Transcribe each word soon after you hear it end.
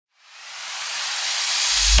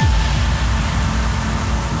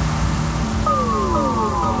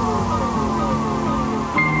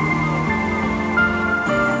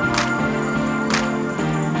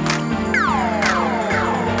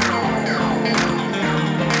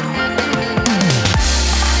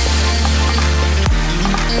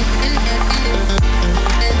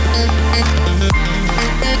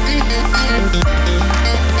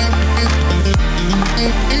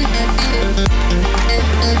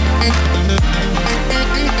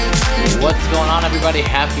going on, everybody?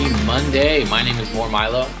 Happy Monday. My name is More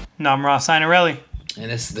Milo. And I'm Ross Signorelli.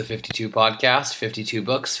 And this is the 52 podcast, 52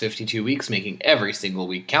 books, 52 weeks, making every single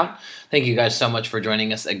week count. Thank you guys so much for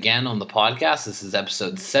joining us again on the podcast. This is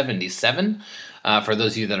episode 77. For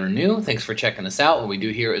those of you that are new, thanks for checking us out. What we do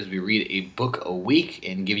here is we read a book a week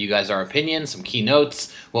and give you guys our opinion, some key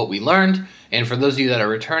notes, what we learned. And for those of you that are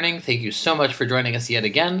returning, thank you so much for joining us yet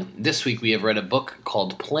again. This week we have read a book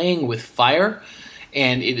called Playing with Fire,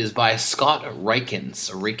 and it is by Scott Rikens.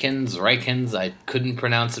 Rikens. I couldn't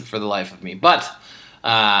pronounce it for the life of me. But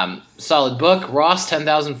solid book. Ross,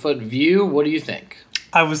 10,000 Foot View. What do you think?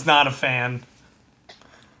 I was not a fan.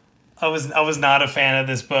 I was not a fan of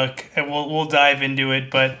this book, and we'll dive into it.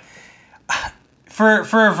 But for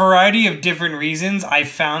a variety of different reasons, I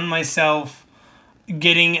found myself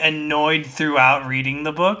getting annoyed throughout reading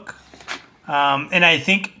the book, and I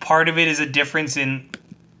think part of it is a difference in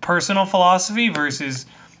personal philosophy versus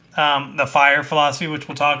the fire philosophy, which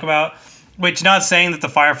we'll talk about. Which, not saying that the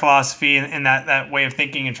fire philosophy and that way of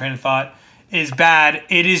thinking and train of thought is bad.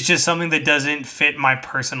 It is just something that doesn't fit my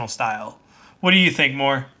personal style. What do you think,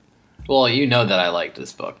 More? Well, you know that I liked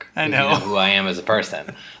this book. I know. You know who I am as a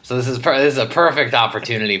person. So this is a perfect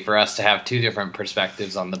opportunity for us to have two different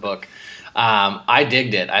perspectives on the book. I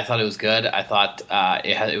digged it. I thought it was good. I thought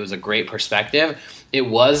it was a great perspective. It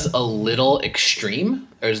was a little extreme.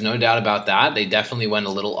 There's no doubt about that. They definitely went a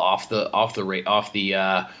little off the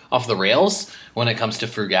rails when it comes to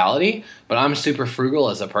frugality. But I'm super frugal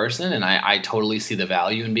as a person, and I totally see the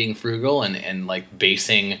value in being frugal and like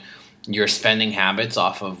basing your spending habits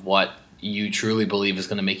off of what you truly believe is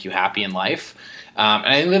going to make you happy in life. And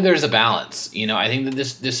I think that there's a balance. You know, I think that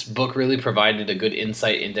this book really provided a good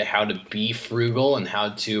insight into how to be frugal and how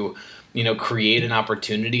to, you know, create an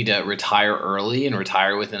opportunity to retire early and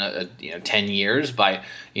retire within 10 years by,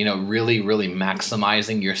 you know, really, really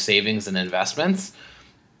maximizing your savings and investments.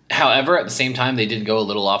 However, at the same time, they did go a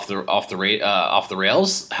little off the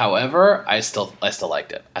rails. However, I still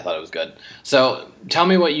liked it. I thought it was good. So tell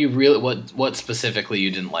me what specifically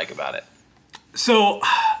you didn't like about it. So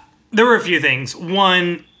there were a few things.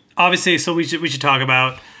 One, obviously, so we should talk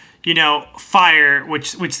about, you know, fire,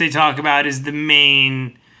 which they talk about is the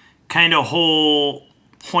main kind of whole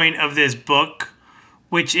point of this book,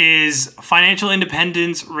 which is financial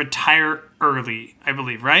independence, retire early, I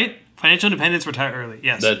believe, right? Financial independence, retire early.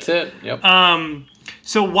 Yes. That's it. Yep.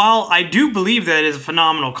 So while I do believe that is a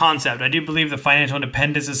phenomenal concept, I do believe that financial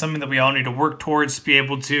independence is something that we all need to work towards to be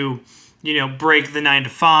able to, you know, break the 9 to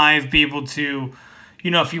 5, be able to, you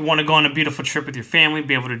know, if you want to go on a beautiful trip with your family,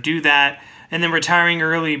 be able to do that. And then retiring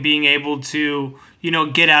early, being able to, you know,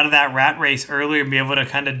 get out of that rat race earlier and be able to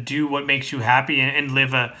kind of do what makes you happy and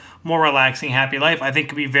live a more relaxing, happy life, I think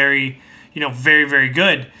could be very, you know, very, very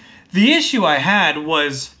good. The issue I had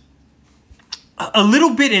was a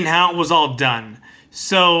little bit in how it was all done.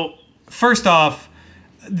 So, first off,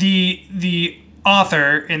 the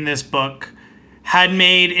author in this book had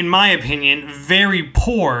made, in my opinion, very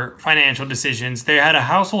poor financial decisions. They had a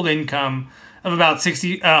household income of about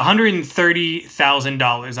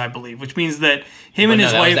 $130,000, I believe, which means that him and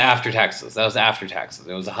his wife. That was after taxes.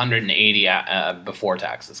 It was 180 before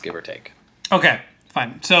taxes, give or take. Okay,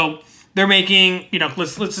 fine. So they're making, you know,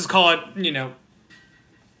 let's just call it, you know,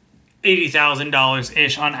 $80,000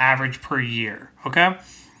 ish on average per year. Okay,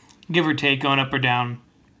 give or take, going up or down.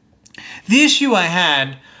 The issue I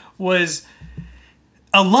had was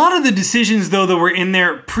a lot of the decisions, though, that were in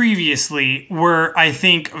there previously were, I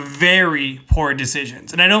think, very poor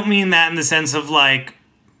decisions. And I don't mean that in the sense of, like,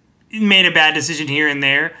 made a bad decision here and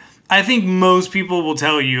there. I think most people will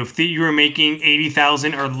tell you if you were making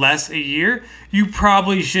 $80,000 or less a year, you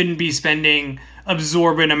probably shouldn't be spending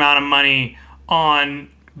absorbent amount of money on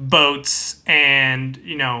boats and,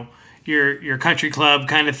 you know, your country club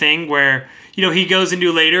kind of thing where, you know, he goes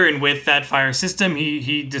into later and with that fire system,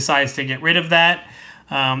 he decides to get rid of that.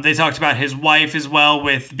 They talked about his wife as well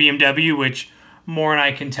with BMW, which More and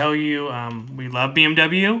I can tell you, we love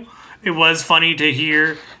BMW. It was funny to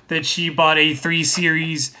hear that she bought a 3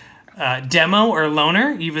 Series demo or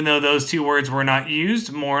loaner, even though those two words were not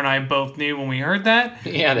used. More and I both knew when we heard that.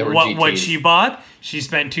 Yeah, they were what she bought. She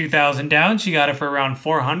spent $2,000 down. She got it for around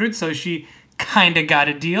 $400, so she kind of got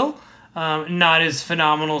a deal. Not as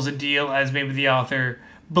phenomenal as a deal as maybe the author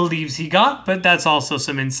believes he got, but that's also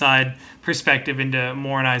some inside perspective into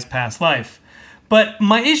More and I's past life. But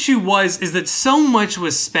my issue is that so much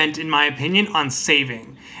was spent, in my opinion, on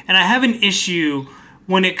saving. And I have an issue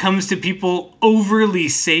when it comes to people overly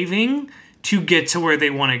saving to get to where they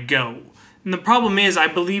want to go. And the problem is, I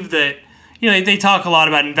believe that, you know, they talk a lot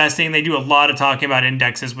about investing. They do a lot of talking about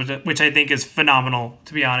indexes, which I think is phenomenal,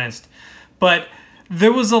 to be honest. But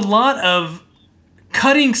there was a lot of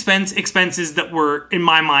cutting expenses that were, in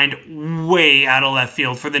my mind, way out of left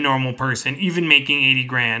field for the normal person, even making 80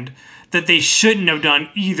 grand, that they shouldn't have done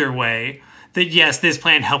either way. That yes, this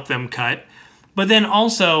plan helped them cut. But then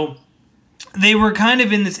also, they were kind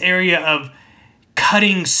of in this area of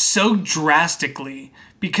cutting so drastically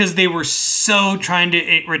because they were so trying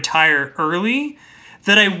to retire early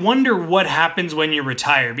that I wonder what happens when you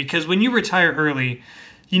retire. Because when you retire early,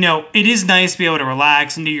 it is nice to be able to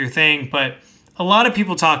relax and do your thing, but a lot of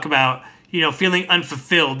people talk about, feeling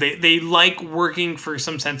unfulfilled. They like working for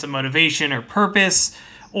some sense of motivation or purpose,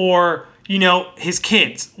 or, his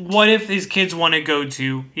kids. What if his kids want to go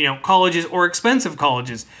to, colleges or expensive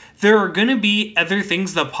colleges? There are going to be other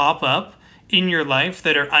things that pop up in your life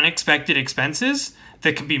that are unexpected expenses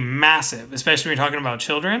that can be massive, especially when you're talking about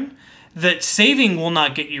children, that saving will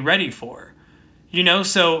not get you ready for.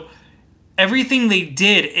 So everything they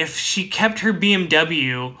did, if she kept her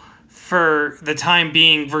BMW for the time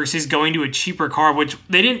being versus going to a cheaper car, which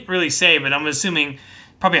they didn't really say, but I'm assuming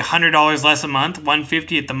probably $100 less a month,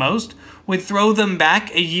 $150 at the most, would throw them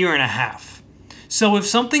back a year and a half. So if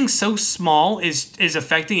something so small is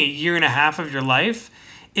affecting a year and a half of your life,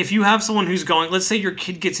 if you have someone who's going, let's say your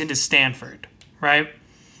kid gets into Stanford, right?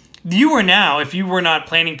 You are now, if you were not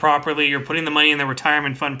planning properly, you're putting the money in the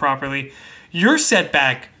retirement fund properly, you're set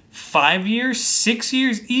back 5 years, 6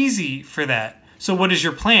 years, easy for that. So what is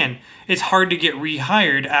your plan? It's hard to get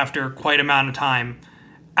rehired after quite amount of time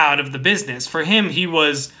out of the business. For him, he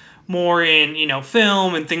was more in,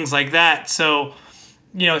 film and things like that. So,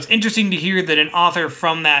 it's interesting to hear that an author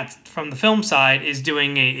from the film side is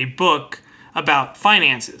doing a book about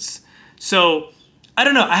finances. So, I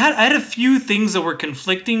don't know. I had a few things that were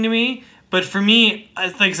conflicting to me, but for me,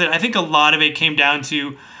 like I said, I think a lot of it came down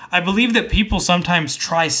to, I believe that people sometimes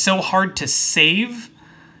try so hard to save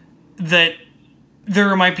that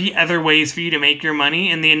there might be other ways for you to make your money,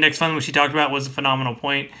 and the index fund, which she talked about, was a phenomenal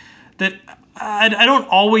point. That I don't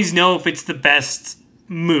always know if it's the best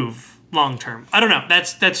move long term. I don't know.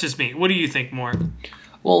 That's just me. What do you think more?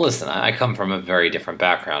 Well, listen, I come from a very different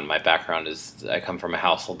background. My background is I come from a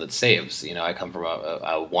household that saves. I come from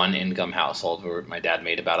a one-income household where my dad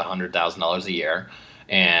made about $100,000 a year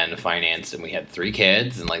and financed, and we had 3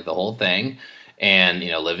 kids and the whole thing. And,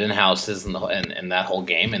 lived in houses and that whole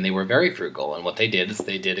game, and they were very frugal. And what they did is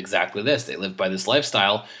they did exactly this. They lived by this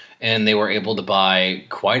lifestyle, and they were able to buy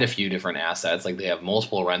quite a few different assets. Like they have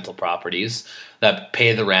multiple rental properties that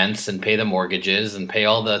pay the rents and pay the mortgages and pay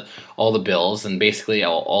all the bills. And basically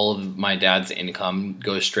all of my dad's income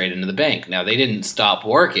goes straight into the bank. Now, they didn't stop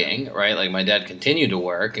working, right? Like my dad continued to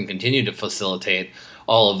work and continued to facilitate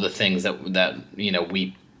all of the things that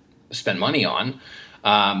we spent money on.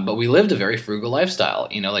 But we lived a very frugal lifestyle.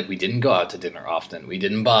 We didn't go out to dinner often. We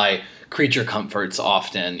didn't buy creature comforts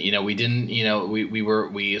often. We didn't.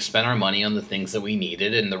 We spent our money on the things that we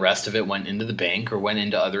needed, and the rest of it went into the bank or went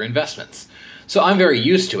into other investments. So I'm very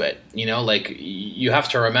used to it. You have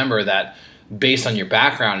to remember that based on your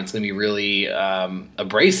background, it's going to be really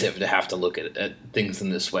abrasive to have to look at things in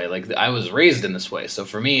this way. Like I was raised in this way, so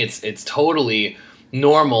for me, it's totally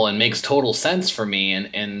normal and makes total sense for me,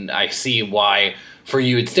 and I see why. For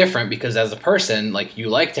you, it's different because as a person, you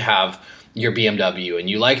like to have your BMW and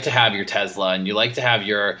you like to have your Tesla and you like to have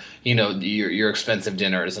your expensive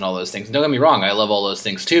dinners and all those things. Don't get me wrong, I love all those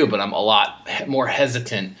things too, but I'm a lot more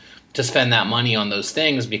hesitant to spend that money on those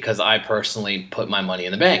things because I personally put my money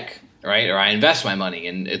in the bank, right? Or I invest my money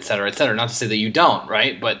and et cetera, et cetera. Not to say that you don't,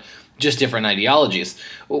 right? But just different ideologies.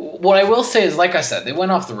 What I will say is, like I said, they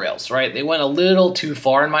went off the rails, right? They went a little too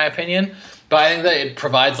far in my opinion, but I think that it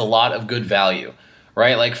provides a lot of good value.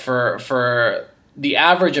 Right, like for the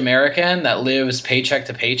average American that lives paycheck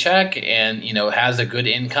to paycheck and has a good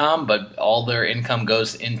income, but all their income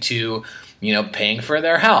goes into paying for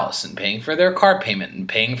their house and paying for their car payment and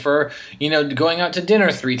paying for going out to dinner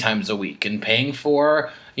 3 times a week and paying for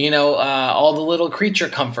all the little creature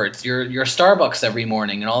comforts, your Starbucks every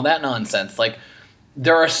morning and all that nonsense. Like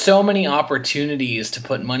there are so many opportunities to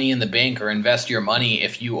put money in the bank or invest your money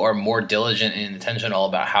if you are more diligent and intentional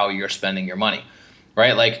about how you're spending your money.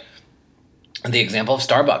 Right, like the example of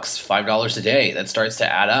Starbucks, $5 a day, that starts to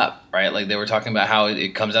add up, right? Like they were talking about how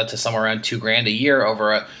it comes out to somewhere around $2,000 a year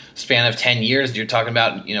over a span of 10 years. You're talking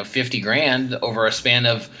about, $50,000 over a span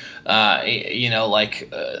of,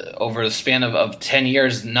 over the span of 10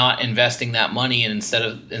 years, not investing that money. And instead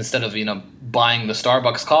of, buying the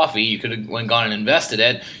Starbucks coffee, you could have gone and invested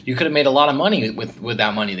it. You could have made a lot of money with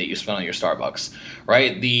that money that you spent on your Starbucks,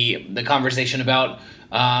 right? The conversation about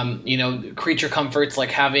creature comforts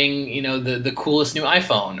like having, the coolest new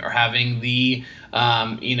iPhone, or having the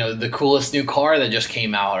coolest new car that just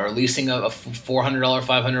came out, or leasing a $400,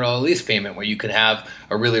 $500 lease payment where you could have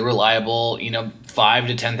a really reliable, $5,000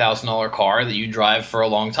 to $10,000 car that you drive for a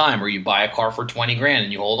long time, or you buy a car for 20 grand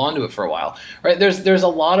and you hold on to it for a while, right? There's a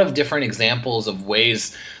lot of different examples of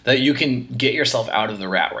ways that you can get yourself out of the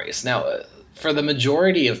rat race. Now, for the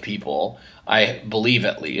majority of people, I believe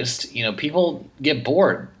at least, people get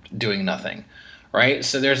bored doing nothing, right?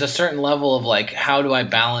 So there's a certain level of like, how do I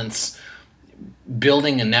balance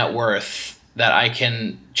building a net worth that I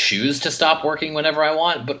can choose to stop working whenever I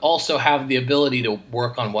want, but also have the ability to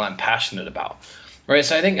work on what I'm passionate about, right?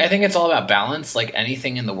 So I think it's all about balance, like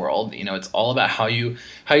anything in the world. It's all about how you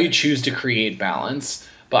choose to create balance.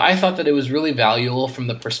 But I thought that it was really valuable from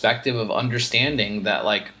the perspective of understanding that,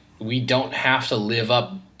 like, we don't have to live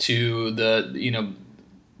up to the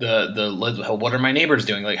what are my neighbors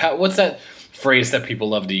doing? Like, what's that phrase that people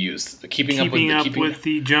love to use? Keeping up with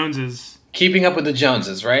the Joneses. Keeping up with the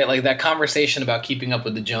Joneses, right? Like that conversation about keeping up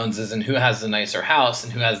with the Joneses and who has the nicer house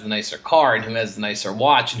and who has the nicer car and who has the nicer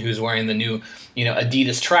watch and who's wearing the new,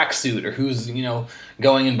 Adidas tracksuit, or who's,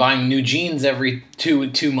 going and buying new jeans every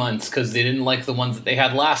two months because they didn't like the ones that they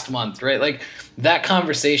had last month, right? Like that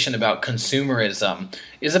conversation about consumerism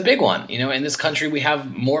is a big one. In this country, we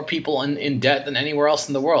have more people in debt than anywhere else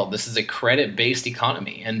in the world. This is a credit-based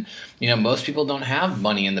economy. And, most people don't have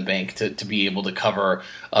money in the bank to be able to cover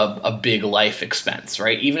a big life expense,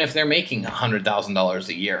 right? Even if they're making $100,000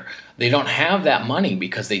 a year, they don't have that money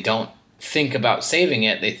because they don't think about saving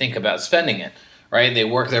it. They think about spending it, right? They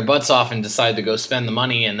work their butts off and decide to go spend the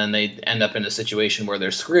money, and then they end up in a situation where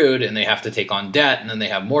they're screwed and they have to take on debt, and then they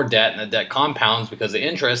have more debt, and the debt compounds because of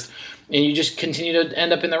interest, and you just continue to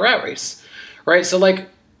end up in the rat race, right? So, like,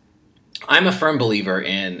 I'm a firm believer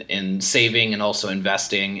in saving and also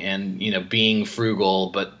investing and, being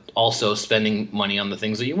frugal, but also spending money on the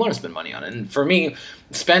things that you want to spend money on. And for me,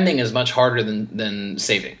 spending is much harder than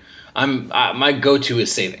saving. My go-to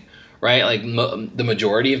is saving, right? Like the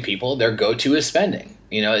majority of people, their go-to is spending.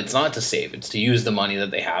 It's not to save, it's to use the money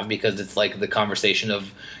that they have, because it's like the conversation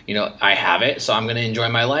of, I have it, so I'm going to enjoy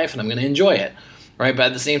my life and I'm going to enjoy it, right? But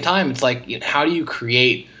at the same time, it's like, how do you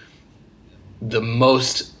create the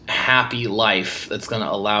most happy life that's going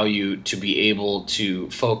to allow you to be able to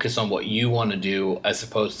focus on what you want to do, as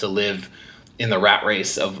opposed to live in the rat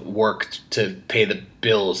race of work to pay the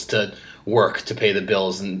bills, to work to pay the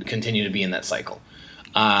bills, and continue to be in that cycle.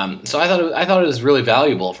 So I thought it was really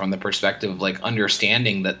valuable from the perspective of like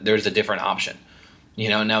understanding that there's a different option.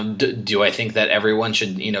 Now do I think that everyone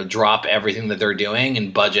should drop everything that they're doing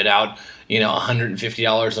and budget out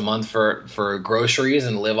 $150 a month for groceries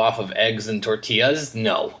and live off of eggs and tortillas?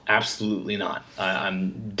 No, absolutely not.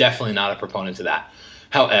 I'm definitely not a proponent to that.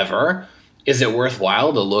 However, is it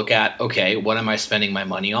worthwhile to look at, okay, what am I spending my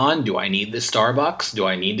money on? Do I need this Starbucks? Do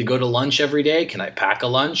I need to go to lunch every day? Can I pack a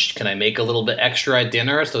lunch? Can I make a little bit extra at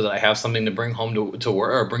dinner so that I have something to bring home to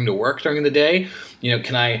work, or bring to work during the day?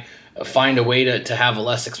 Can I find a way to have a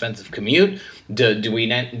less expensive commute? Do we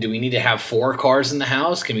need to have 4 cars in the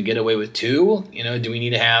house? Can we get away with 2? Do we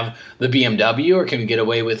need to have the BMW, or can we get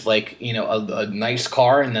away with like, a nice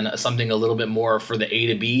car and then something a little bit more for the A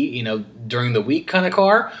to B, during the week kind of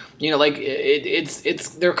car? Like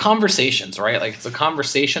they're conversations, right? Like it's a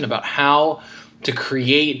conversation about how to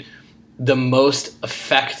create the most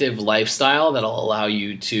effective lifestyle that'll allow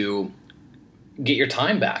you to get your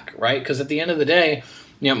time back, right? Because at the end of the day,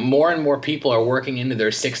 more and more people are working into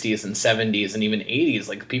their 60s and 70s and even 80s.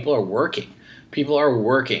 Like people are working,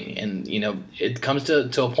 and it comes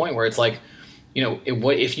to a point where it's like,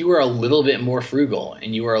 if you were a little bit more frugal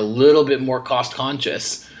and you were a little bit more cost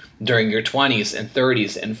conscious during your 20s and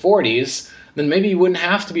 30s and 40s, then maybe you wouldn't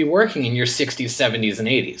have to be working in your 60s, 70s, and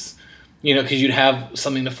 80s. Because you'd have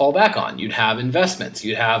something to fall back on. You'd have investments.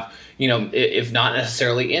 You'd have, if not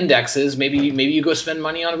necessarily indexes, maybe you go spend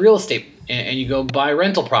money on real estate and you go buy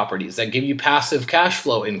rental properties that give you passive cash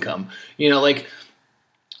flow income. Like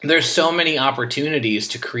there's so many opportunities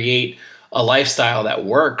to create a lifestyle that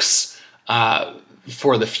works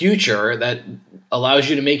for the future, that allows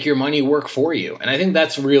you to make your money work for you. And I think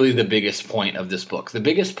that's really the biggest point of this book. The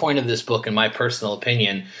biggest point of this book, in my personal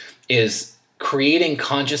opinion, is creating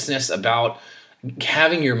consciousness about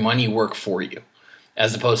having your money work for you,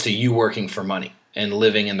 as opposed to you working for money and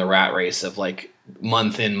living in the rat race of like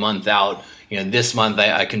month in, month out. This month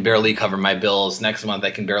I can barely cover my bills. Next month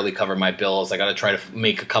I can barely cover my bills. I got to try to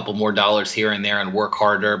make a couple more dollars here and there and work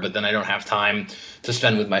harder, but then I don't have time to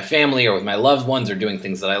spend with my family or with my loved ones or doing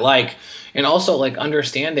things that I like. And also like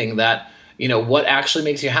understanding that, what actually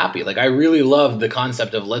makes you happy. Like, I really love the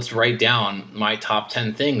concept of let's write down my top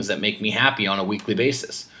 10 things that make me happy on a weekly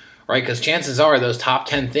basis, right? Because chances are those top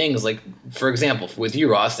 10 things, like, for example, with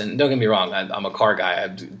you, Ross, and don't get me wrong, I'm a car guy, I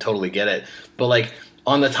totally get it. But, like,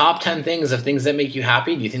 on the top 10 things of things that make you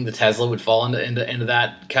happy, do you think the Tesla would fall into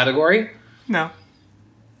that category? No.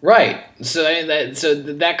 Right. So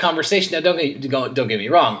that conversation. Now, don't get me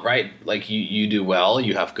wrong. Right. Like, you do well.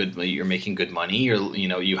 You have good. You're making good money.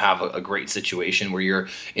 You have a great situation where you're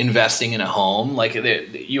investing in a home. Like,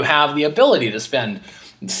 you have the ability to spend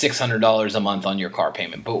 $600 a month on your car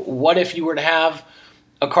payment. But what if you were to have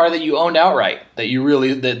a car that you owned outright, that you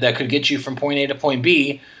really that could get you from point A to point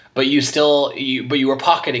B, but you were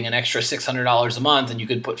pocketing an extra $600 a month, and you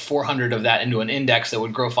could put 400 of that into an index that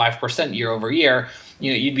would grow 5% year over year.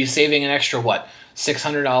 You'd be saving an extra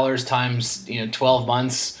 $600 times 12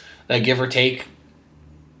 months, give or take,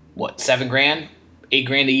 $7,000,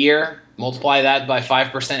 $8,000 a year. Multiply that by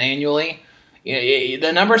 5% annually.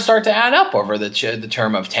 The numbers start to add up over the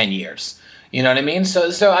term of 10 years. You know what I mean?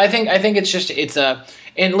 So I think it's a,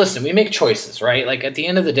 and listen, we make choices, right? Like, at the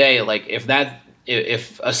end of the day, like,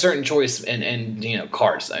 if a certain choice and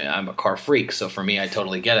cars, I'm a car freak, so for me, I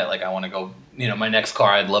totally get it. Like, I want to go, my next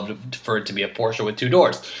car, I'd love for it to be a Porsche with 2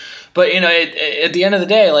 doors. But at the end of the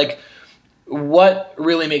day, like, what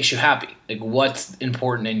really makes you happy? Like, what's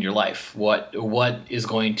important in your life? What is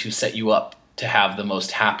going to set you up to have the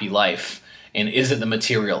most happy life? And is it the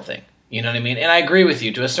material thing? You know what I mean? And I agree with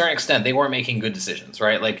you to a certain extent. They weren't making good decisions,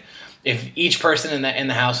 right? Like, if each person in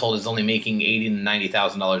the household is only making $80,000 to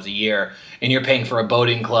 $90,000 a year, and you're paying for a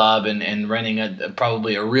boating club and renting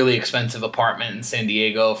probably a really expensive apartment in San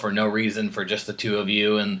Diego for no reason for just the two of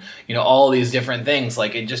you, and all these different things,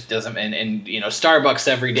 like, it just doesn't. And Starbucks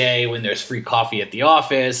every day when there's free coffee at the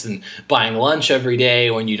office, and buying lunch every day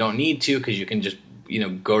when you don't need to because you can just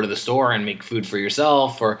go to the store and make food for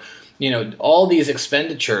yourself, or all these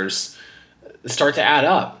expenditures start to add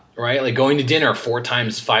up. Right, like going to dinner 4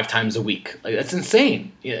 times, 5 times a week, like, that's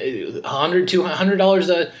insane. $100,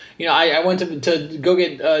 $200 I went to go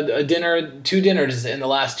get a dinner, 2 dinners in the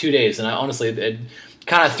last 2 days, and I honestly, it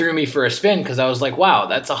kind of threw me for a spin because I was like, wow,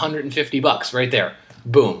 that's $150 right there.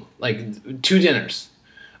 Boom, like 2 dinners.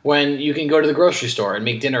 When you can go to the grocery store and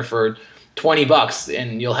make dinner for $20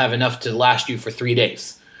 and you'll have enough to last you for 3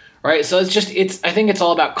 days. Right, so I think it's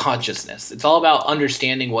all about consciousness. It's all about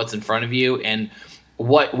understanding what's in front of you and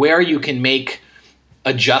where you can make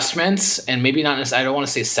adjustments, and maybe not necessarily, I don't want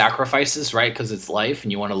to say sacrifices, right? Because it's life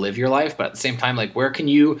and you want to live your life, but at the same time, like, where can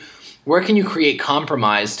you create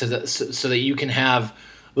compromise so that you can have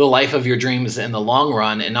the life of your dreams in the long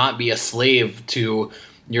run and not be a slave to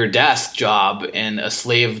your desk job and a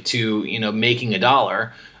slave to making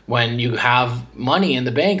 $1 when you have money in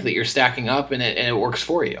the bank that you're stacking up and it works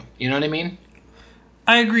for you. You know what I mean?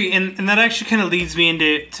 I agree, and that actually kind of leads me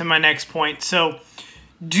into my next point. So,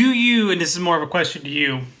 do you, and this is more of a question to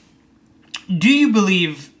you, do you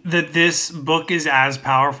believe that this book is as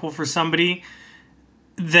powerful for somebody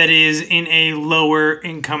that is in a lower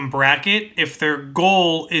income bracket if their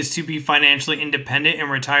goal is to be financially independent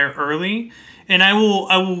and retire early? And I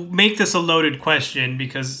will make this a loaded question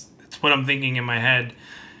because it's what I'm thinking in my head.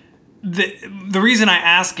 The reason I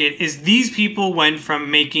ask it is these people went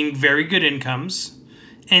from making very good incomes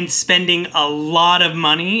and spending a lot of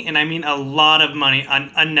money, and I mean a lot of money,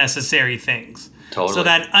 on unnecessary things. Totally. So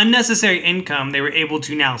that unnecessary income, they were able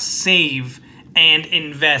to now save and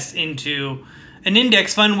invest into an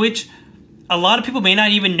index fund, which a lot of people may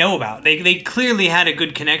not even know about. They clearly had a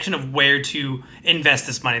good connection of where to invest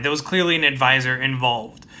this money. There was clearly an advisor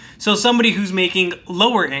involved. So somebody who's making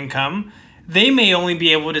lower income, they may only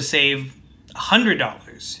be able to save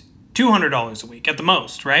 $100, $200 a week at the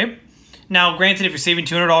most, right? Now, granted, if you're saving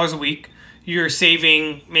 $200 a week, you're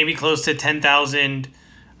saving maybe close to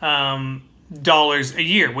 $10,000 a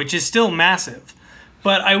year, which is still massive.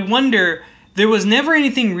 But I wonder, there was never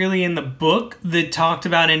anything really in the book that talked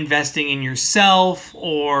about investing in yourself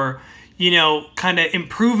or, kind of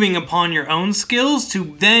improving upon your own skills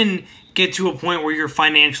to then get to a point where you're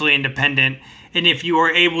financially independent. And if you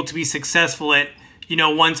are able to be successful at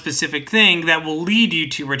one specific thing, that will lead you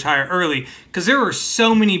to retire early. Because there are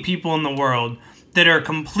so many people in the world that are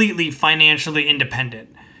completely financially independent.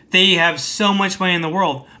 They have so much money in the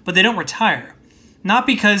world, but they don't retire. Not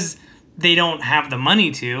because they don't have the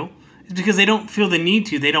money to, it's because they don't feel the need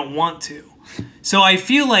to, they don't want to. So I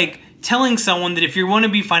feel like telling someone that if you want to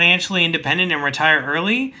be financially independent and retire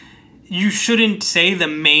early, you shouldn't say the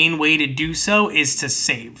main way to do so is to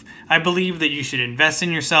save. I believe that you should invest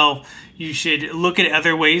in yourself. You should look at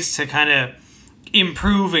other ways to kind of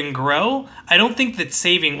improve and grow, I don't think that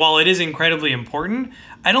saving, while it is incredibly important,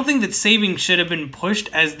 I don't think that saving should have been pushed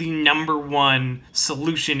as the number one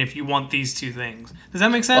solution if you want these two things. Does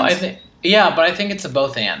that make sense? Well, but I think it's a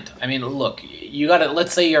both and. I mean, look,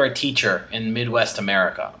 let's say you're a teacher in Midwest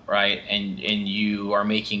America, right? And you are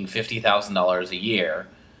making $50,000 a year,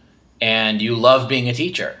 and you love being a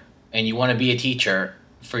teacher, and you want to be a teacher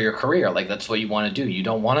for your career. Like, that's what you want to do. You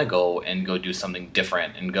don't want to go do something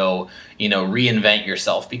different and go, reinvent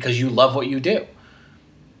yourself because you love what you do.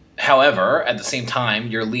 However, at the same time,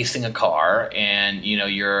 you're leasing a car and,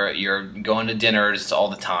 you're going to dinners all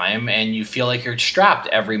the time and you feel like you're strapped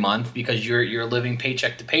every month because you're living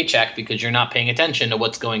paycheck to paycheck because you're not paying attention to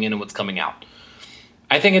what's going in and what's coming out.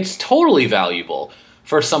 I think it's totally valuable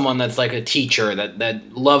for someone that's like a teacher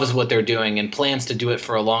that loves what they're doing and plans to do it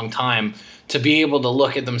for a long time to be able to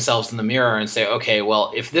look at themselves in the mirror and say, okay,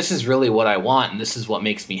 well, if this is really what I want and this is what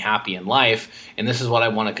makes me happy in life and this is what I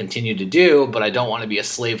want to continue to do, but I don't want to be a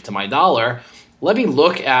slave to my dollar, let me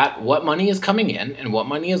look at what money is coming in and what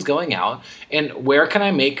money is going out and where can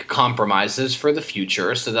I make compromises for the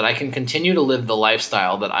future so that I can continue to live the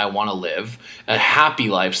lifestyle that I want to live, a happy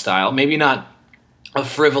lifestyle, maybe not a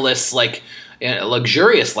frivolous,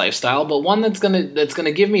 luxurious lifestyle, but one that's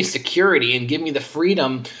gonna give me security and give me the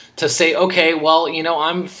freedom to say, okay, well,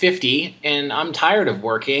 I'm 50 and I'm tired of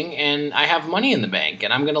working and I have money in the bank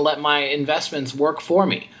and I'm gonna let my investments work for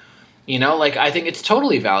me. I think it's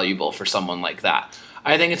totally valuable for someone like that.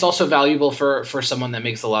 I think it's also valuable for someone that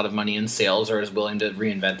makes a lot of money in sales or is willing to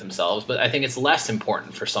reinvent themselves, but I think it's less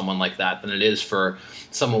important for someone like that than it is for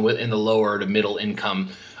someone in the lower to middle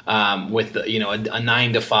income with a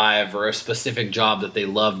 9 to 5 or a specific job that they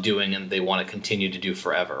love doing and they want to continue to do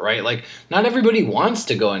forever, right? Like, not everybody wants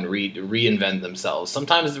to go and reinvent themselves.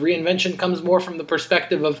 Sometimes the reinvention comes more from the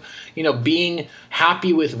perspective of, being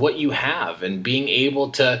happy with what you have and being able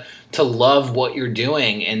to love what you're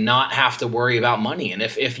doing and not have to worry about money. And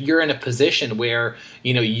if you're in a position where,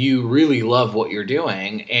 you really love what you're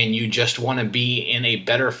doing and you just want to be in a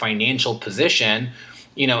better financial position,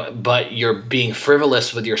 but you're being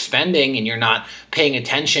frivolous with your spending and you're not paying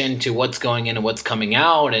attention to what's going in and what's coming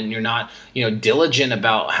out and you're not, diligent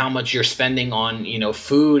about how much you're spending on,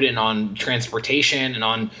 food and on transportation and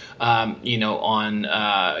on,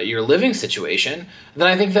 your living situation, then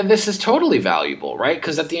I think that this is totally valuable, right?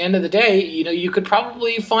 Because at the end of the day, you could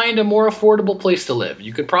probably find a more affordable place to live.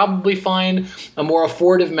 You could probably find a more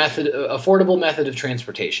affordable method of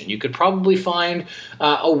transportation. You could probably find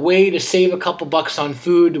a way to save a couple bucks on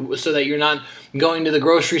food so that you're not going to the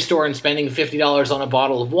grocery store and spending $50 on a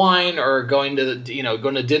bottle of wine or going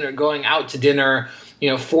out to dinner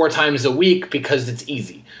 4 times a week because it's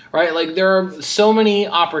easy, right? Like, there are so many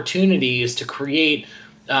opportunities to create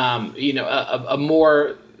a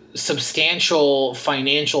more substantial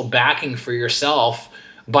financial backing for yourself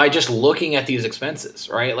by just looking at these expenses,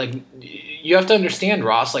 right? Like, you have to understand,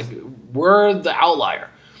 Ross, like, we're the outlier.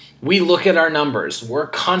 We look at our numbers. We're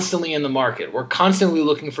constantly in the market. We're constantly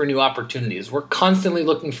looking for new opportunities. We're constantly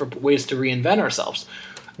looking for ways to reinvent ourselves.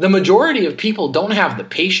 The majority of people don't have the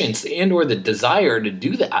patience and or the desire to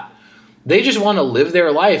do that. They just want to live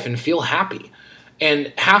their life and feel happy.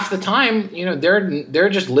 And half the time, they're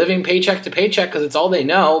just living paycheck to paycheck because it's all they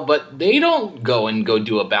know, but they don't go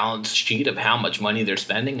do a balance sheet of how much money they're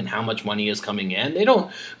spending and how much money is coming in. They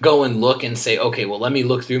don't go and look and say, okay, well, let me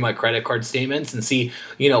look through my credit card statements and see,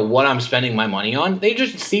 what I'm spending my money on. They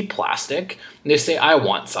just see plastic and they say, I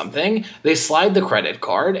want something. They slide the credit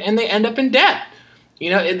card and they end up in debt.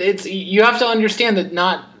 You have to understand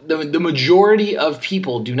that the majority of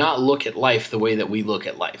people do not look at life the way that we look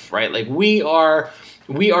at life, right? Like, we are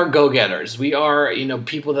go-getters. We are,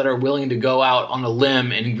 people that are willing to go out on a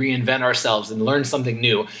limb and reinvent ourselves and learn something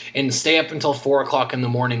new and stay up until 4:00 in the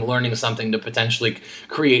morning learning something to potentially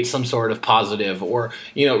create some sort of positive or,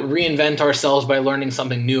 reinvent ourselves by learning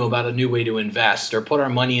something new about a new way to invest or put our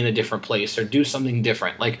money in a different place or do something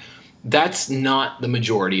different. Like, that's not the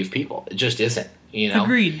majority of people. It just isn't,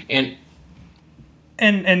 Agreed.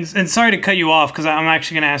 And sorry to cut you off because I'm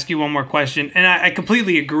actually going to ask you one more question, and I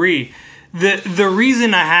completely agree. The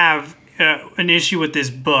reason I have an issue with this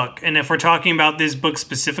book, and if we're talking about this book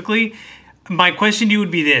specifically, my question to you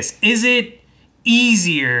would be this: is it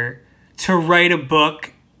easier to write a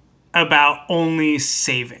book about only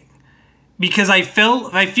saving? Because I feel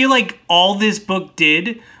like all this book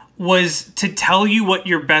did was to tell you what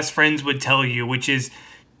your best friends would tell you, which is,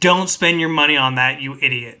 don't spend your money on that, you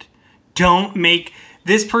idiot.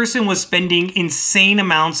 This person was spending insane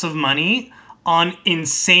amounts of money on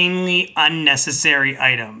insanely unnecessary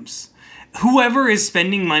items. whoever is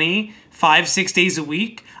spending money 5-6 days a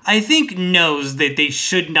week, I think knows that they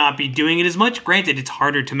should not be doing it as much. Granted, it's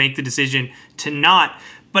harder to make the decision to not,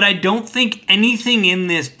 but I don't think anything in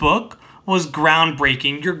this book was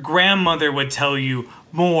groundbreaking. Your grandmother would tell you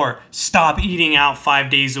more. Stop eating out 5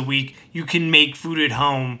 days a week. You can make food at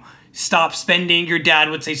home. Stop spending, your dad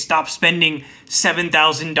would say, stop spending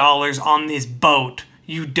 $7,000 on this boat.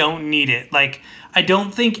 You don't need it. Like, I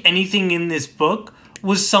don't think anything in this book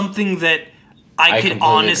was something that I could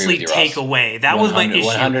honestly take away. That was my issue.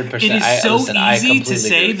 100%. It is so easy to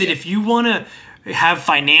say that if you want to have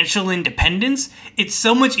financial independence, it's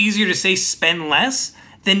so much easier to say spend less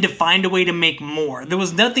than to find a way to make more. There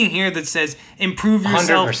was nothing here that says improve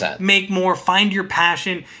yourself, 100%. Make more, find your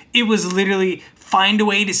passion. It was literally find a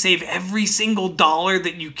way to save every single dollar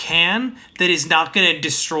that you can that is not going to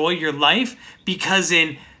destroy your life, because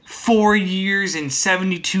in 4 years and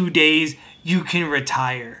 72 days, you can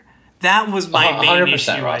retire. That was my main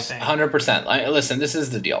issue, Ross, I think. 100%. Listen, this is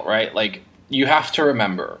the deal, right? Like, you have to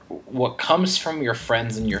remember, what comes from your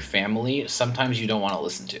friends and your family, sometimes you don't want to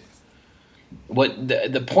listen to. What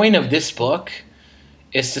the point of this book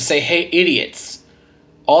is to say, hey, idiots,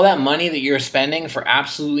 all that money that you're spending for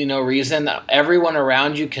absolutely no reason, that everyone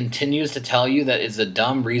around you continues to tell you that is a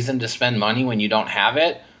dumb reason to spend money when you don't have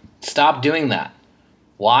it, stop doing that.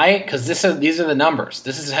 Why? Because these are the numbers.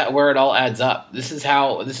 This is where it all adds up. This is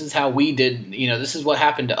how we did. This is what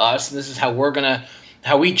happened to us, and this is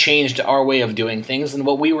how we changed our way of doing things, and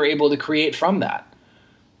what we were able to create from that.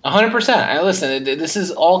 100%. Listen, this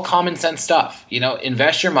is all common sense stuff.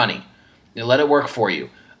 Invest your money. Let it work for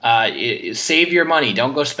you. Save your money.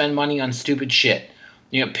 Don't go spend money on stupid shit.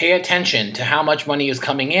 Pay attention to how much money is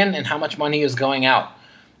coming in and how much money is going out.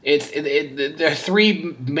 There are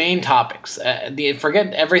three main topics.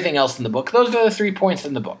 Forget everything else in the book. Those are the 3 points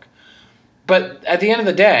in the book. But at the end of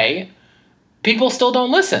the day, people still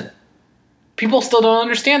don't listen. People still don't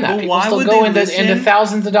understand that. People still go into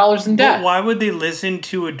thousands of dollars in debt. But why would they listen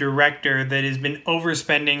to a director that has been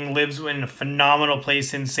overspending, lives in a phenomenal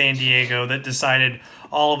place in San Diego, that decided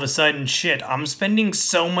all of a sudden, shit, I'm spending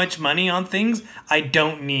so much money on things I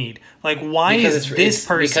don't need? Like, why is this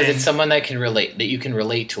person... Because it's someone that can relate, that you can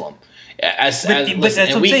relate to them. But that's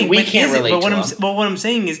what I'm saying. We can't relate to them. But what I'm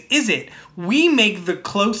saying is it? We make the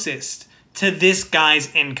closest to this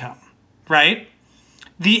guy's income, right?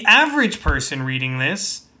 The average person reading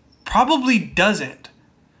this probably doesn't.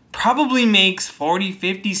 Probably makes 40,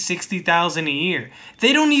 50, 60,000 a year.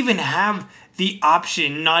 They don't even have the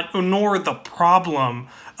option, nor the problem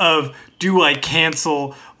of, do I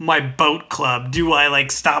cancel my boat club? Do I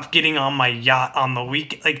stop getting on my yacht on the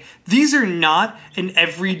weekend? These are not an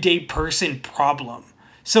everyday person problem.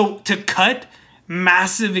 So to cut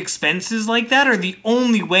massive expenses like that are the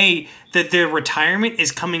only way that their retirement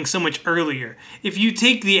is coming so much earlier. If you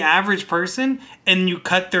take the average person and you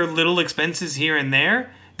cut their little expenses here and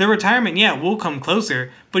there, their retirement, will come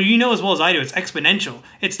closer, but as well as I do, it's exponential.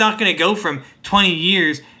 It's not going to go from 20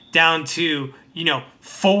 years down to,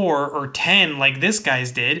 4 or 10 like this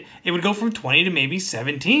guy's did. It would go from 20 to maybe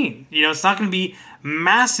 17. It's not going to be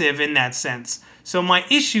massive in that sense. So my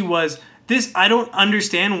issue was this: I don't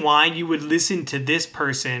understand why you would listen to this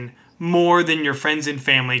person more than your friends and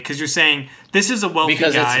family, because you're saying this is a wealthy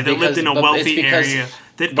guy that lived in a wealthy area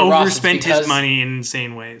that overspent his money in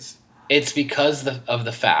insane ways. It's because of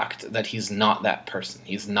the fact that he's not that person.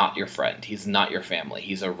 He's not your friend. He's not your family.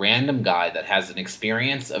 He's a random guy that has an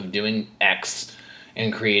experience of doing X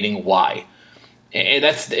and creating Y.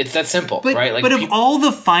 It's that simple, right? But of all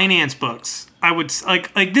the finance books, I would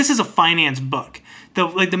like this is a finance book.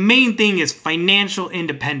 The main thing is financial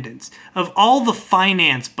independence. Of all the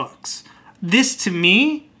finance books, this to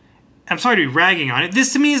me, I'm sorry to be ragging on it,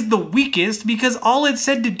 this to me is the weakest, because all it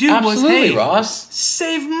said to do was, hey, Ross,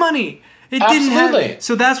 save money. It didn't have.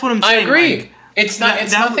 So that's what I'm saying. I agree. It's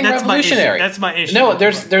nothing revolutionary. That's my issue. No,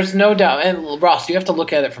 there's no doubt. And Ross, you have to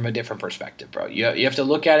look at it from a different perspective, bro. You have to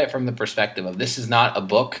look at it from the perspective of, this is not a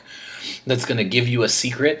book that's going to give you a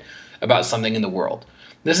secret about something in the world.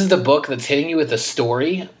 This is the book that's hitting you with a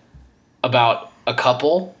story about a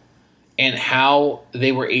couple and how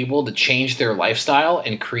they were able to change their lifestyle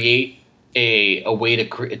and create a way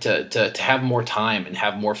to have more time and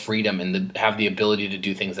have more freedom and have the ability to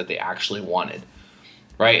do things that they actually wanted,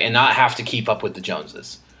 right? And not have to keep up with the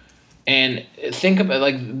Joneses. And think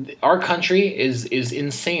about, our country is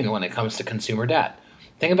insane when it comes to consumer debt.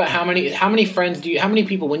 Think about how many friends how many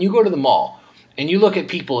people, when you go to the mall and you look at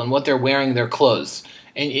people and what they're wearing, their clothes,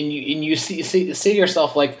 and you say to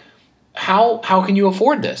yourself, how can you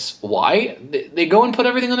afford this? Why? They go and put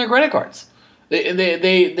everything on their credit cards.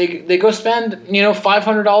 They go spend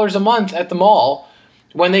 $500 a month at the mall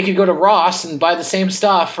when they could go to Ross and buy the same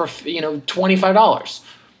stuff for $25.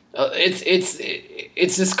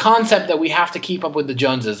 It's this concept that we have to keep up with the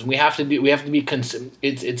Joneses. We have to be it's a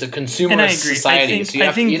consumerist society.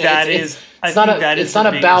 I think that is the biggest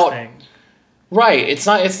about thing. Right. It's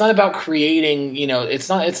not about creating, it's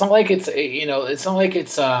not like it's what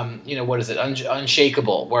is it?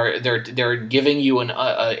 Unshakable, where they're giving you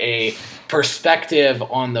a perspective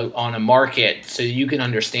on a market so you can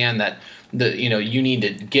understand that you need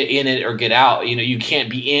to get in it or get out. You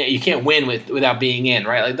can't win without being in,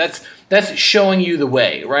 right? Like that's showing you the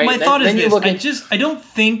way, right? My thought is this. I don't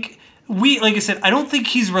think like I said, I don't think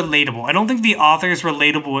he's relatable. I don't think the author is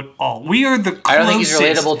relatable at all. We are the closest I don't think he's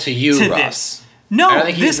relatable to you, Ross. This. No, I don't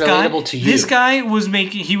think he's relatable to you. This guy was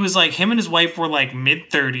he was like, him and his wife were like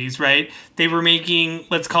mid-30s, right? They were making,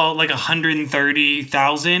 let's call it like $130,000,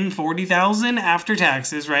 $40,000 after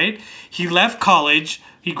taxes, right? He left college.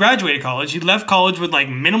 He graduated college. He left college with like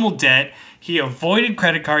minimal debt. He avoided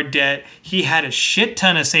credit card debt. He had a shit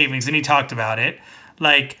ton of savings, and he talked about it.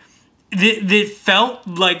 Like, it felt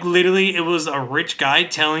like literally it was a rich guy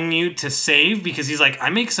telling you to save because he's like, I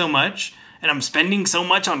make so much and I'm spending so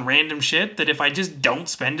much on random shit that if I just don't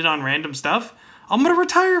spend it on random stuff, I'm gonna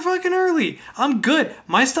retire fucking early. I'm good.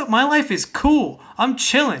 My life is cool. I'm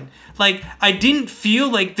chilling. Like, I didn't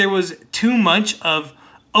feel like there was too much of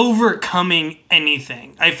overcoming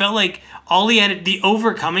anything. I felt like the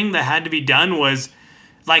overcoming that had to be done was,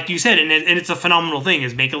 like you said, and it's a phenomenal thing,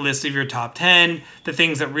 is make a list of your top 10, the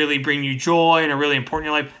things that really bring you joy and are really important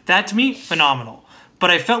in your life. That, to me, phenomenal.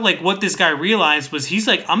 But I felt like what this guy realized was he's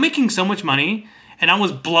like, I'm making so much money, and I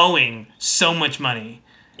was blowing so much money.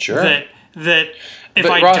 Sure. That if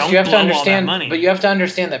but I Ross, don't you have blow to understand, all that money. But you have to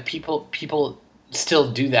understand that people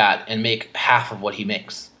still do that and make half of what he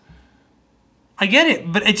makes. I get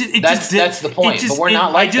it, but that's the point. But we're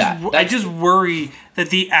not like that. I just worry that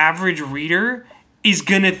the average reader is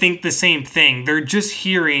gonna think the same thing. They're just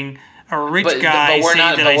hearing a rich guy say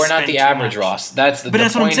that I spend too much. But we're not the average, Ross. That's the point.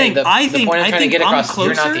 That's what I'm saying. I think I'm trying to get across.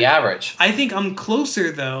 You're not the average. I think I'm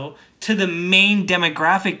closer though to the main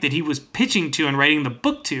demographic that he was pitching to and writing the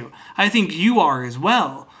book to. I think you are as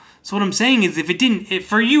well. So what I'm saying is, if it didn't,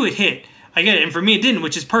 for you it hit. I get it, and for me it didn't,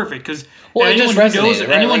 which is perfect because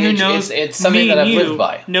anyone who knows it's something that I've lived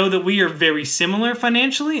by. Know that we are very similar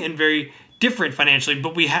financially and very different financially,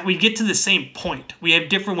 but we get to the same point. We have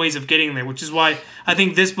different ways of getting there, which is why I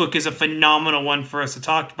think this book is a phenomenal one for us to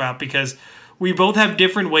talk about, because we both have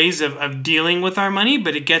different ways of dealing with our money,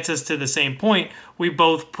 but it gets us to the same point. We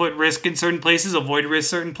both put risk in certain places, avoid risk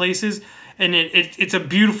certain places, and it's a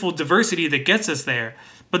beautiful diversity that gets us there.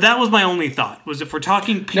 But that was my only thought, was if we're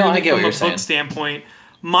talking purely from a book standpoint,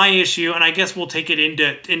 my issue, and I guess we'll take it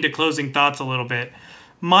into closing thoughts a little bit,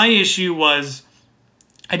 my issue was,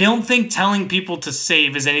 I don't think telling people to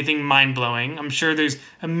save is anything mind-blowing. I'm sure there's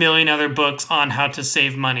a million other books on how to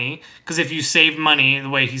save money, because if you save money the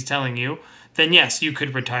way he's telling you, then yes, you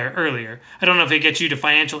could retire earlier. I don't know if it gets you to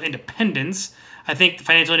financial independence. I think the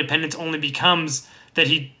financial independence only becomes that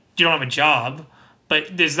you don't have a job,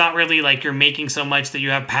 but there's not really like you're making so much that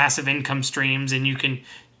you have passive income streams and you can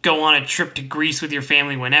go on a trip to Greece with your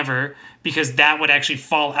family whenever, because that would actually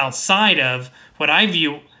fall outside of what I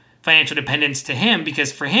view financial dependence to him,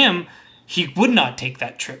 because for him, he would not take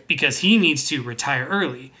that trip because he needs to retire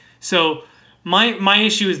early. So my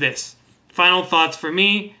issue is this. Final thoughts for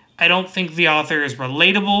me. I don't think the author is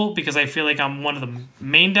relatable because I feel like I'm one of the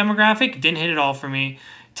main demographic. It didn't hit it all for me.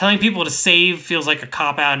 Telling people to save feels like a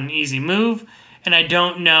cop-out and easy move. And I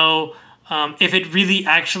don't know if it really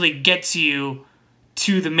actually gets you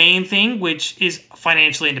to the main thing, which is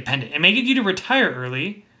financially independent. It may get you to retire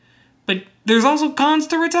early, but there's also cons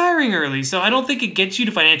to retiring early. So I don't think it gets you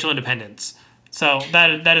to financial independence. So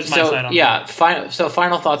that is my side on that. So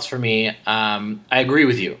final thoughts for me. I agree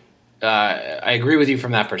with you. I agree with you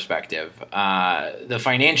from that perspective. The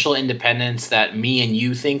financial independence that me and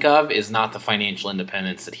you think of is not the financial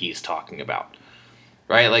independence that he's talking about.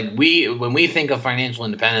 Right? Like when we think of financial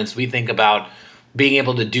independence, we think about being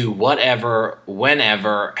able to do whatever,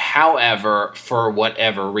 whenever, however, for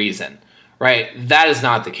whatever reason. Right? That is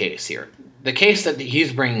not the case here. The case that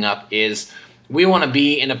he's bringing up is we want to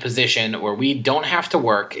be in a position where we don't have to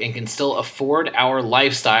work and can still afford our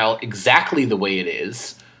lifestyle exactly the way it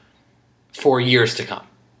is for years to come.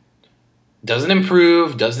 Doesn't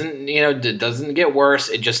improve, doesn't get worse.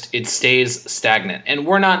 It stays stagnant. And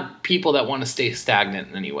we're not people that want to stay stagnant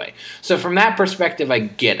in any way. So from that perspective, I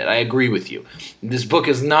get it. I agree with you. This book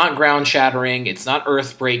is not ground shattering. It's not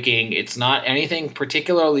earth breaking. It's not anything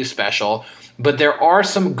particularly special. but there are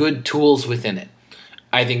some good tools within it.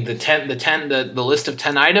 I think the list of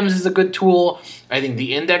 10 items is a good tool. I think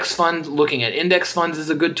the index fund, looking at index funds is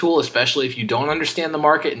a good tool, especially if you don't understand the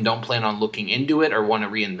market and don't plan on looking into it or want to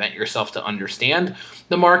reinvent yourself to understand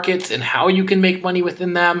the markets and how you can make money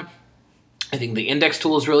within them. I think the index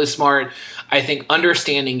tool is really smart. I think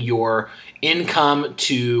understanding your income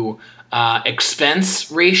to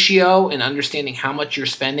expense ratio and understanding how much you're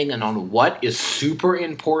spending and on what is super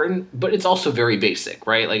important, but it's also very basic,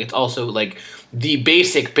 right? Like it's also like the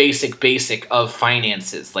basic of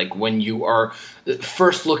finances. Like when you are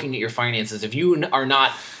first looking at your finances, if you are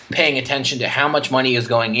not paying attention to how much money is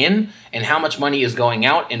going in and how much money is going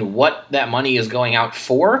out and what that money is going out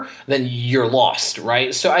for, then you're lost,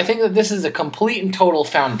 right? So I think that this is a complete and total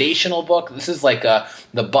foundational book. This is like the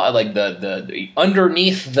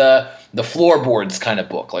underneath the floorboards kind of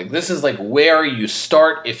book. Like this is like where you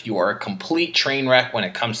start if you are a complete train wreck when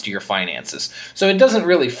it comes to your finances. So it doesn't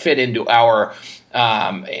really fit into what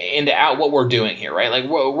we're doing here, right? Like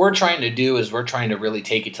what we're trying to do is we're trying to really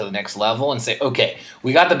take it to the next level and say, okay,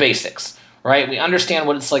 we got the basics, right? We understand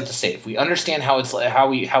what it's like to save. We understand how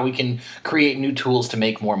we can create new tools to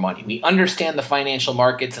make more money. We understand the financial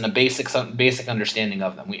markets and a basic understanding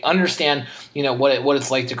of them. We understand, what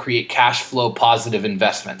it's like to create cash flow positive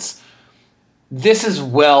investments. This is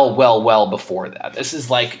well before that. This is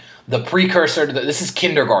like the precursor to this is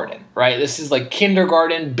kindergarten, right? This is like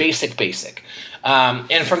kindergarten, basic.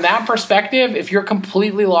 And from that perspective, if you're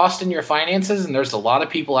completely lost in your finances, and there's a lot of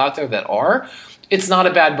people out there that are, it's not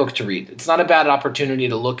a bad book to read. It's not a bad opportunity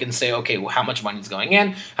to look and say, okay, well, how much money is going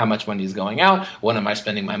in? How much money is going out? What am I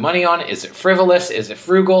spending my money on? Is it frivolous? Is it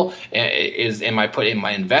frugal? Am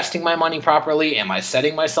I investing my money properly? Am I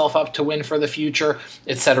setting myself up to win for the future?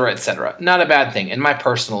 Et cetera, et cetera. Not a bad thing, in my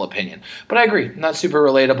personal opinion. But I agree, not super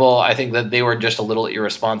relatable. I think that they were just a little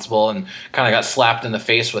irresponsible and kind of got slapped in the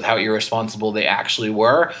face with how irresponsible they actually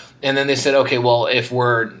were. And then they said, okay, well, if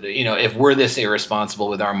we're this irresponsible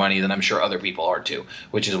with our money, then I'm sure other people are too,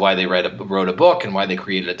 which is why they wrote a book and why they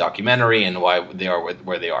created a documentary and why they are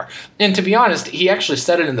where they are. And to be honest, he actually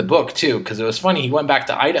said it in the book too, because it was funny. He went back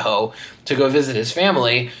to Idaho to go visit his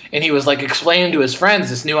family, and he was like explaining to his friends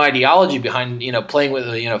this new ideology behind, playing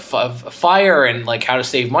with, fire and like how to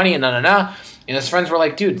save money and And his friends were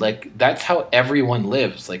like, dude, like, that's how everyone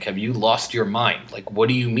lives. Like, have you lost your mind? Like, what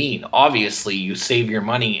do you mean? Obviously, you save your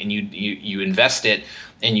money and you invest it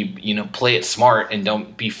and you play it smart and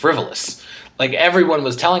don't be frivolous. Like, everyone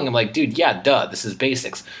was telling him, like, dude, yeah, duh, this is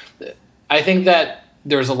basics. I think that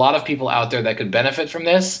there's a lot of people out there that could benefit from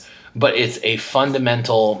this, but it's a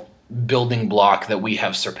fundamental building block that we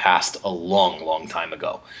have surpassed a long time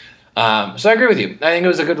ago. So I agree with you. I think it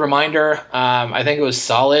was a good reminder. I think it was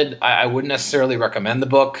solid. I wouldn't necessarily recommend the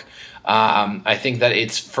book. I think that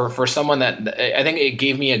it's for someone that I think it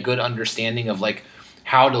gave me a good understanding of like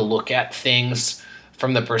how to look at things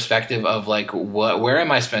from the perspective of like where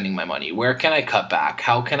am I spending my money? Where can I cut back?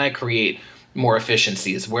 How can I create more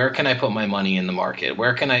efficiencies? Where can I put my money in the market?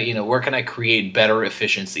 Where can I create better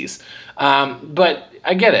efficiencies? But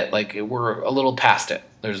I get it. Like we're a little past it.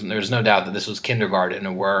 There's no doubt that this was kindergarten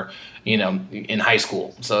and we're, in high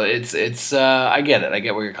school. So it's I get it. I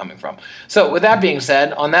get where you're coming from. So with that being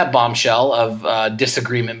said, on that bombshell of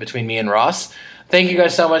disagreement between me and Ross, thank you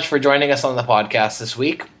guys so much for joining us on the podcast this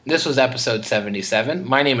week. This was episode 77.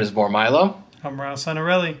 My name is More Milo. I'm Ross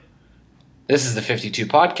Sanarelli. This is the 52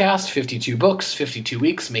 podcast, 52 books, 52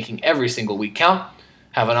 weeks, making every single week count.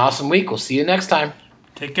 Have an awesome week. We'll see you next time.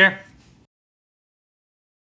 Take care.